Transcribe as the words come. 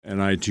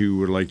And I too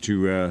would like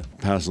to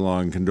pass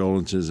along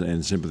condolences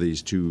and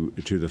sympathies to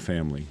the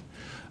family.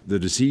 The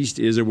deceased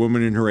is a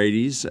woman in her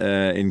 80s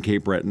in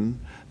Cape Breton,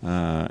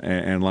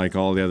 and like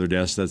all the other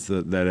deaths,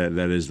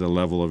 that is the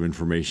level of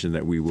information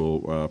that we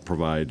will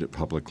provide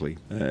publicly.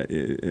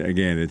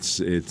 Again, it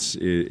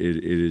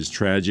is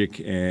tragic,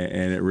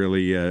 and it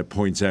really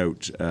points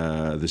out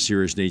the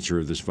serious nature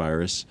of this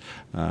virus.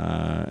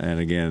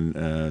 And again,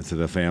 to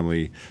the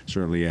family,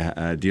 certainly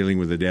dealing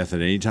with a death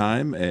at any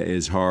time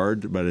is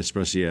hard, but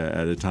especially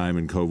at a time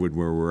in COVID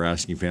where we're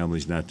asking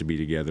families not to be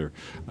together.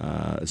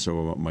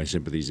 So my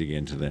sympathies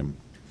again to them.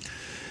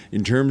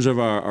 In terms of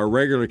our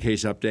regular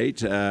case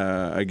update,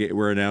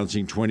 we're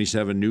announcing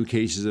 27 new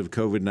cases of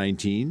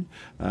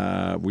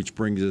COVID-19, which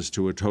brings us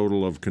to a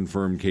total of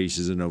confirmed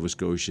cases in Nova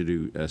Scotia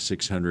to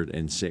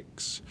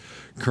 606.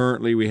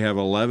 Currently, we have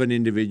 11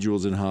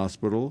 individuals in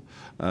hospital.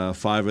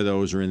 5 of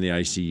those are in the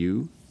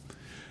ICU.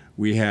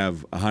 We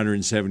have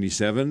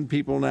 177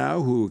 people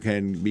now who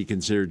can be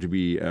considered to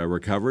be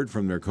recovered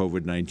from their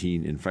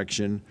COVID-19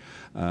 infection.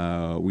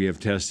 We have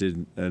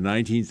tested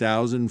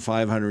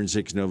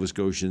 19,506 Nova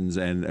Scotians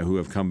and who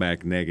have come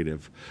back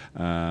negative.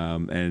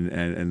 And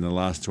in the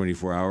last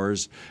 24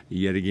 hours,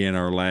 yet again,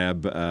 our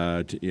lab,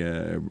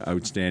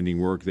 outstanding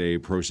work, they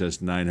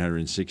processed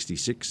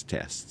 966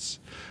 tests.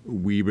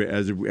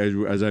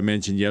 As I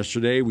mentioned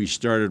yesterday, we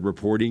started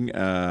reporting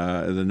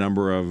the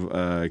number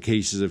of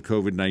cases of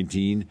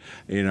COVID-19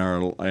 in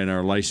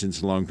our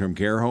licensed long-term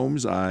care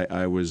homes.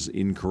 I was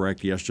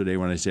incorrect yesterday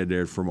when I said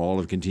they're from all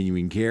of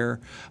continuing care.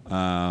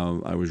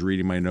 I was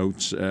reading my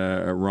notes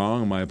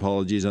wrong. My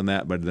apologies on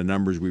that, but the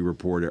numbers we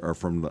report are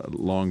from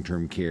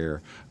long-term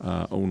care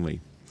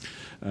only.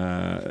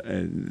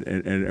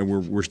 And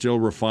we're still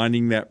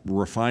refining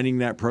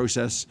that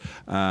process.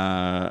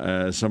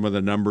 Some of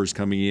the numbers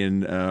coming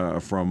in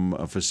from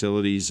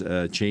facilities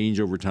change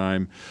over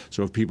time.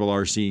 So if people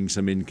are seeing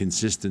some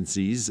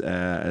inconsistencies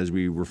as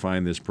we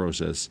refine this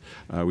process,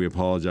 we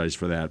apologize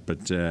for that.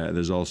 But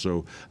there's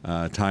also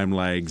time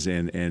lags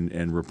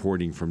and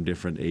reporting from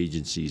different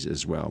agencies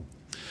as well.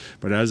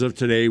 But as of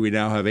today, we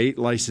now have 8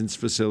 licensed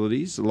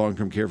facilities,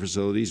 long-term care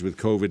facilities with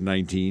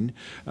COVID-19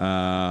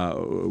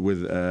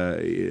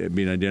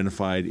 being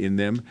identified in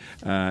them,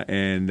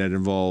 and that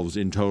involves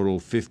in total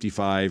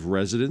 55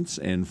 residents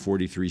and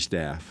 43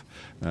 staff.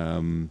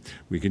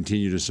 We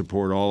continue to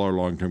support all our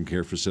long-term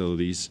care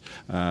facilities,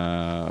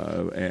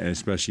 and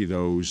especially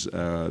those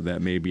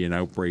that may be in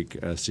outbreak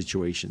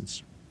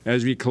situations.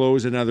 As we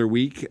close another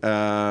week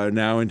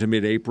now into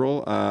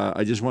mid-April,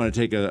 I just want to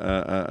take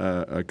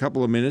a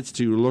couple of minutes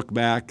to look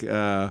back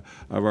of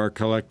our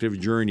collective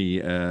journey.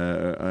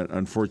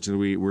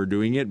 Unfortunately, we're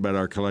doing it, but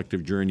our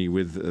collective journey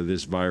with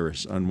this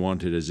virus,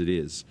 unwanted as it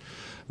is.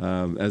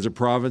 As a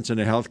province and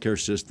a healthcare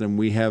system,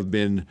 we have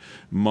been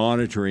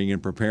monitoring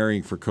and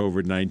preparing for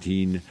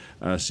COVID-19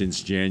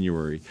 since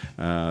January.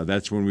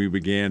 That's when we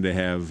began to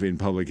have, in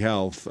public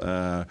health,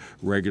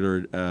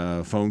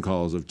 regular phone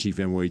calls of chief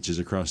MOHs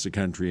across the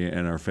country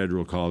and our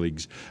federal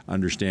colleagues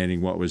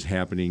understanding what was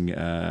happening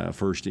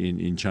first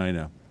in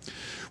China.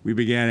 We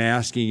began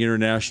asking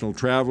international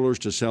travelers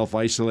to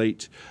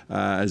self-isolate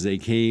as they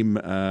came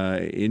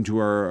into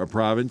our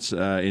province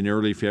in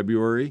early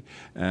February,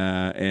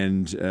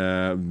 and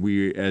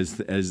we, as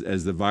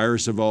the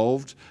virus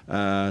evolved,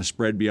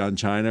 spread beyond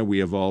China,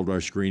 we evolved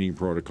our screening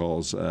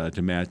protocols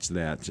to match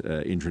that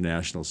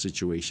international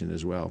situation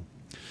as well.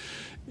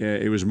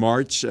 It was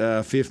March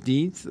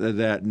 15th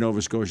that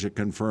Nova Scotia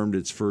confirmed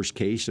its first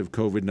case of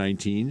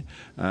COVID-19.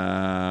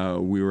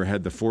 We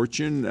had the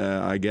fortune,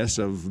 I guess,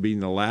 of being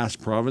the last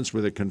province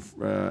with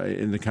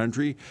in the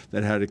country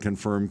that had a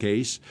confirmed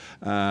case.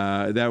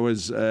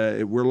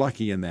 We're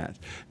lucky in that.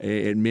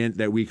 It meant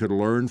that we could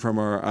learn from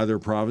our other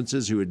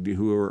provinces who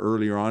were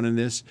earlier on in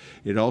this.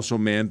 It also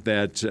meant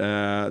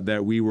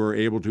that we were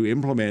able to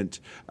implement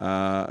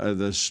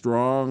the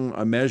strong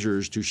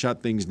measures to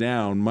shut things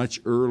down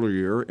much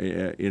earlier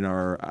in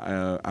our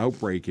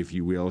outbreak, if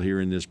you will,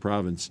 here in this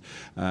province,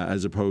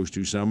 as opposed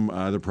to some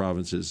other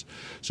provinces.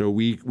 So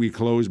we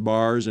closed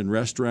bars and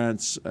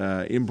restaurants,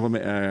 put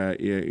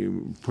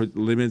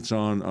limits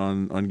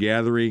on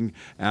gathering,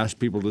 asked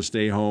people to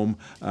stay home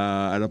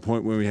at a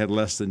point when we had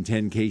less than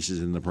 10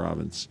 cases in the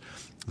province.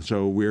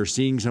 So we're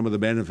seeing some of the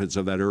benefits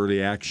of that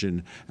early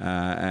action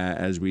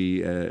as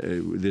we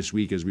this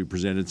week, as we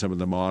presented some of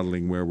the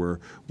modeling, where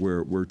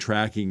we're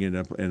tracking in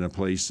a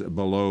place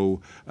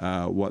below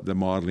what the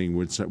modeling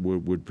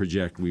would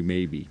project we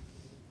may be.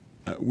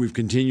 We've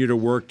continued to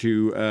work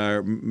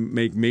to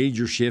make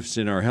major shifts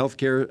in our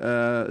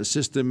healthcare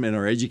system and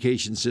our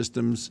education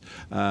systems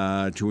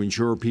to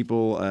ensure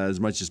people, as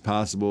much as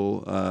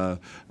possible,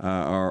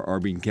 are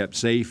being kept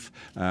safe.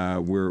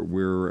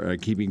 We're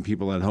keeping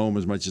people at home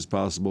as much as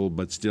possible,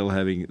 but still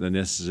having the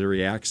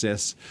necessary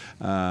access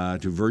to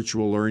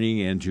virtual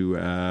learning and to,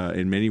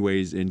 in many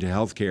ways, into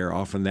healthcare.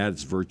 Often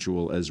that's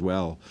virtual as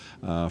well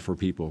for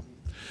people.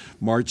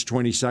 March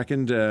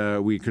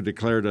 22nd, we could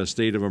declare a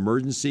state of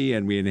emergency,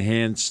 and we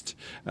enhanced,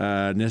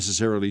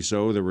 necessarily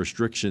so, the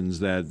restrictions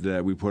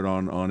that we put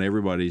on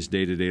everybody's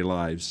day-to-day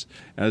lives.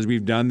 As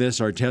we've done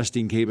this, our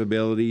testing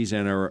capabilities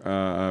and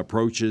our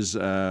approaches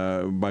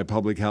by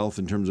public health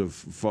in terms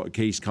of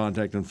case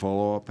contact and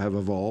follow-up have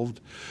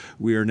evolved.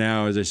 We are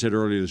now, as I said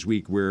earlier this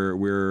week,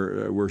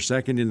 we're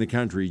second in the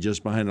country,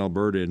 just behind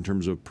Alberta, in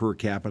terms of per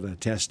capita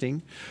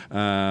testing,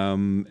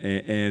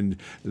 and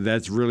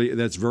that's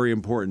very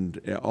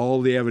important.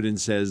 All the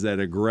evidence says that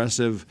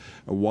aggressive,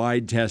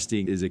 wide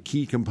testing is a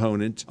key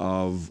component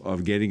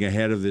of getting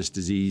ahead of this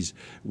disease.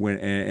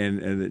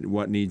 And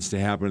what needs to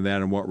happen to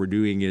that, and what we're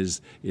doing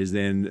is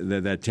then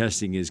that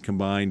testing is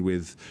combined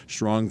with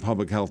strong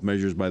public health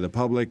measures by the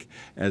public,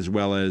 as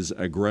well as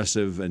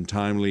aggressive and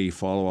timely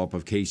follow-up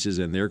of cases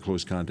and their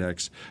close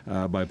contacts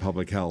by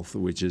public health,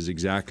 which is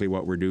exactly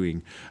what we're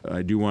doing.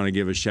 I do want to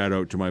give a shout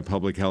out to my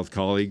public health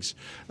colleagues.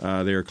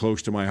 They are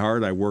close to my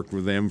heart. I worked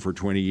with them for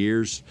 20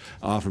 years.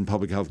 Often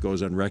public health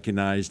goes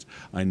unrecognized.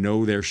 I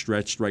know they're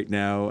stretched right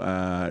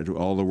now to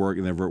all the work,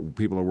 and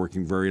people are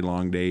working very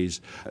long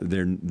days.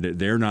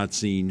 They're not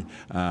seen,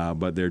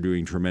 but they're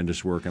doing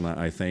tremendous work, and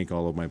I thank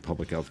all of my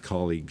public health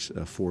colleagues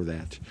for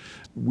that.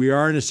 We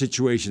are in a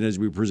situation, as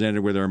we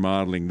presented with our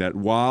modeling, that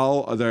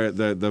while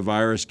the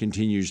virus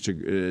continues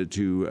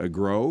to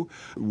grow,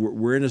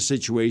 we're in a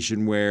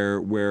situation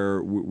where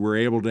we're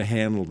able to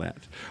handle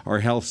that. Our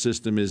health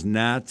system is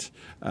not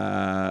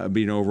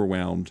being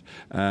overwhelmed,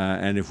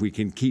 and if we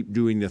can keep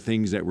doing the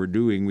things that we're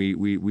doing,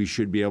 we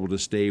should be able to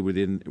stay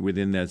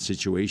within that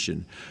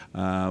situation.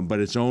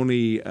 But it's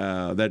only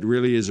that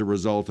really is a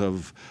result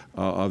of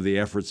the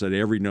efforts that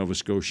every Nova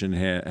Scotian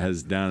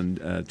has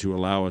done to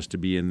allow us to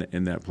be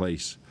in that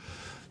place.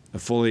 I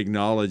fully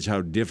acknowledge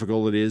how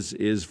difficult it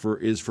is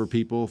for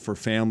people, for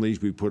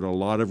families. We put a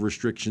lot of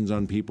restrictions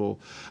on people.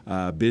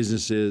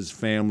 Businesses,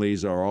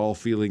 families are all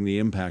feeling the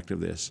impact of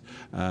this,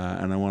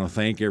 and I want to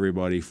thank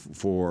everybody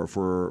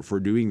for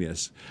doing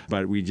this.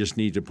 But we just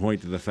need to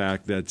point to the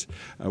fact that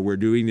we're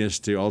doing this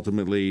to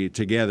ultimately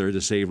together to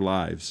save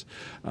lives.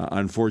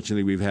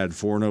 Unfortunately, we've had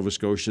 4 Nova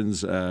Scotians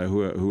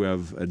who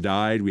have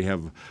died. We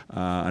have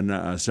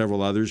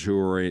several others who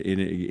are in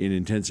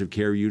intensive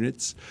care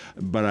units.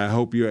 But I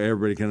hope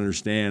everybody can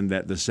understand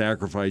that the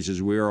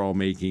sacrifices we're all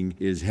making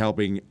is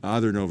helping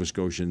other Nova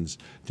Scotians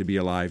to be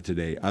alive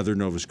today, other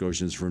Nova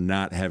Scotians from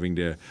not having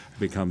to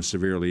become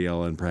severely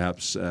ill and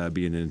perhaps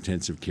be in an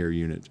intensive care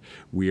unit.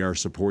 We are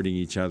supporting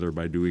each other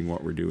by doing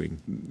what we're doing.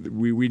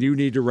 We do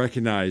need to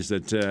recognize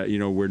that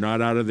we're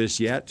not out of this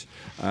yet.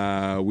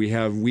 We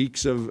have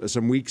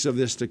some weeks of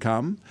this to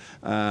come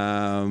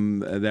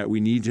that we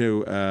need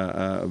to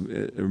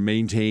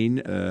maintain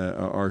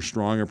our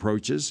strong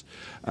approaches.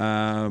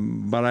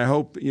 But I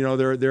hope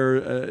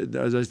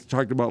as I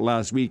talked about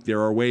last week,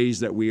 there are ways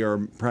that we are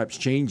perhaps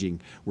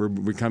changing. We're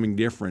becoming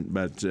different,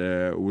 but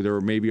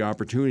there may be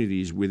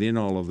opportunities within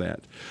all of that.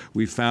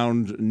 We've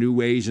found new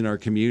ways in our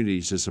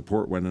communities to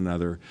support one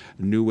another,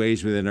 new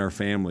ways within our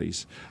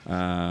families.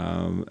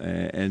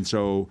 And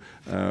so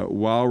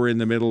while we're in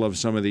the middle of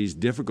some of these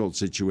difficult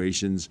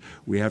situations,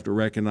 we have to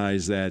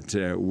recognize that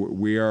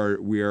we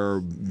are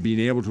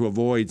being able to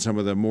avoid some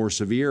of the more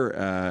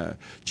severe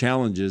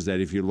challenges that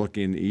if you look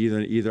in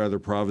either other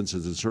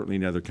provinces and certainly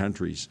in other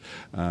countries,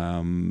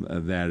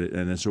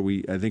 and so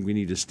I think we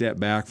need to step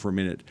back for a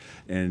minute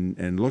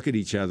and look at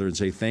each other and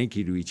say thank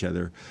you to each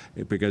other,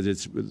 because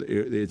it's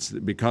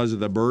because of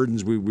the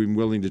burdens we've been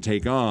willing to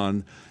take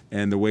on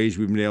and the ways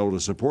we've been able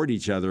to support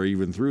each other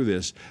even through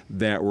this,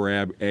 that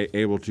we're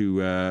able to,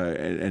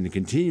 and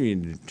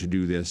continuing to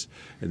do this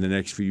in the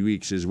next few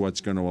weeks, is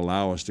what's going to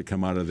allow us to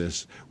come out of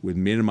this with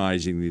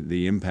minimizing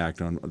the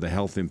impact on the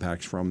health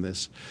impacts from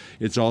this.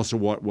 It's also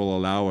what will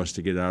allow us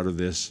to get out of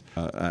this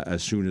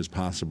as soon as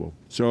possible.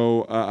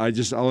 So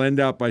I'll end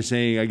up by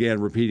saying, again,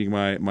 repeating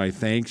my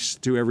thanks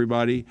to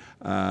everybody.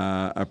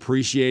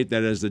 Appreciate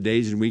that as the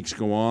days and weeks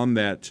go on,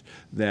 that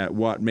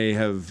what may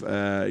have,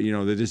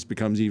 that this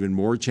becomes even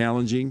more challenging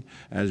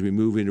as we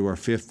move into our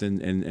 5th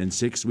and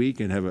 6th week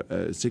and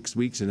have 6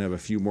 weeks and have a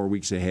few more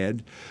weeks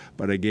ahead.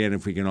 But again,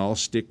 if we can all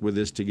stick with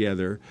this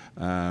together,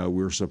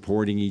 we're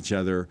supporting each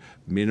other,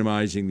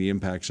 minimizing the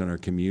impacts on our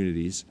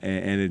communities,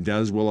 and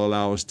it will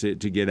allow us to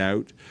get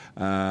out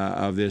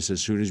of this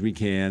as soon as we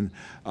can.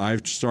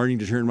 I'm starting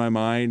to turn my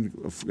mind.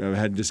 I've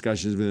had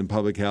discussions within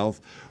public health.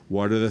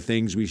 What are the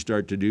things we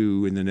start to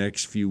do in the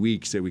next few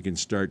weeks that we can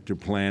start to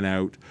plan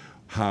out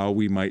how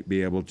we might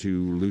be able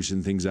to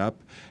loosen things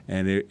up,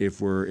 and if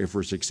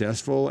we're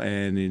successful,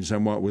 and in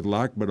somewhat with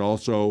luck, but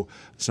also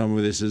some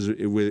of this is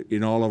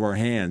in all of our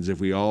hands. If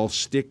we all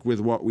stick with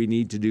what we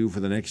need to do for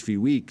the next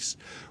few weeks,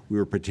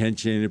 we're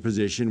potentially in a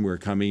position where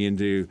coming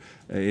into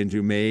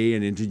May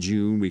and into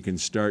June, we can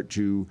start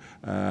to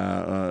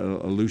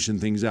loosen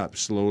things up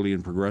slowly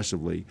and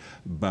progressively.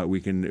 But we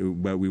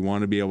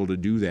want to be able to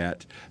do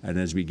that. And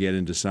as we get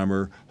into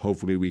summer,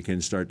 hopefully we can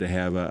start to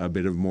have a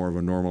bit of more of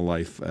a normal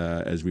life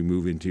as we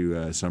move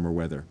into summer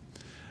weather.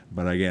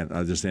 But again,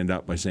 I'll just end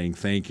up by saying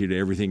thank you to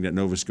everything that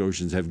Nova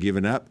Scotians have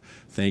given up.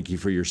 Thank you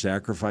for your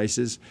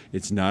sacrifices.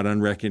 It's not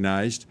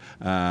unrecognized,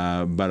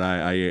 but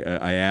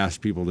I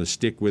ask people to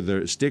stick with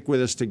us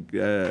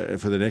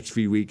for the next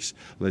few weeks.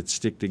 Let's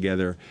stick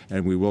together,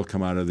 and we will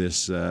come out of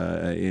this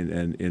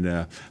in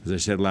as I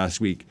said last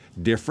week,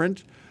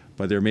 different.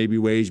 But there may be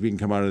ways we can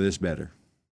come out of this better.